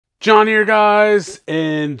John here, guys,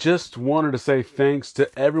 and just wanted to say thanks to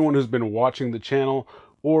everyone who's been watching the channel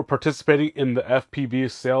or participating in the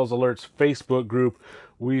FPV Sales Alerts Facebook group.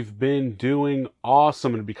 We've been doing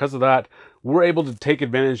awesome, and because of that, we're able to take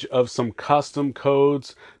advantage of some custom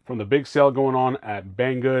codes from the big sale going on at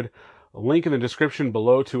Banggood. A link in the description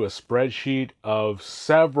below to a spreadsheet of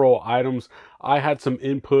several items. I had some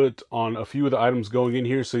input on a few of the items going in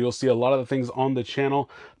here, so you'll see a lot of the things on the channel.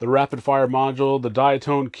 The Rapidfire module, the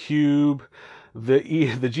Diatone Cube, the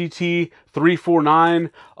GT349,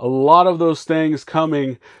 a lot of those things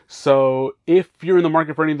coming. So if you're in the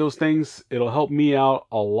market for any of those things, it'll help me out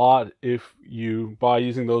a lot if you buy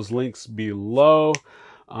using those links below.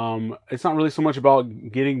 It's not really so much about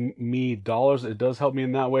getting me dollars. It does help me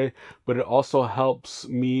in that way, but it also helps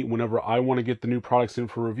me whenever I want to get the new products in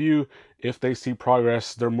for review. If they see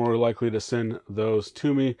progress, they're more likely to send those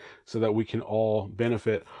to me so that we can all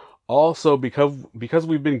benefit. Also, because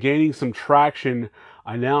we've been gaining some traction,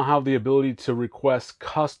 I now have the ability to request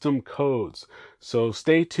custom codes. So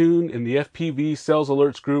stay tuned in the FPV Sales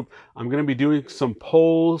Alerts group. I'm going to be doing some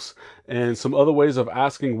polls and some other ways of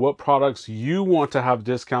asking what products you want to have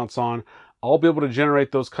discounts on. I'll be able to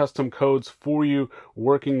generate those custom codes for you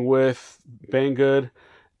working with Banggood,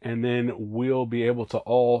 and then we'll be able to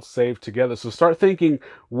all save together. So start thinking,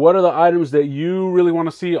 what are the items that you really want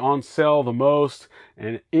to see on sale the most?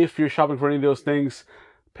 And if you're shopping for any of those things,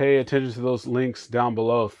 pay attention to those links down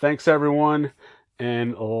below. Thanks everyone,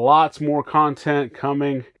 and lots more content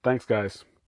coming. Thanks guys.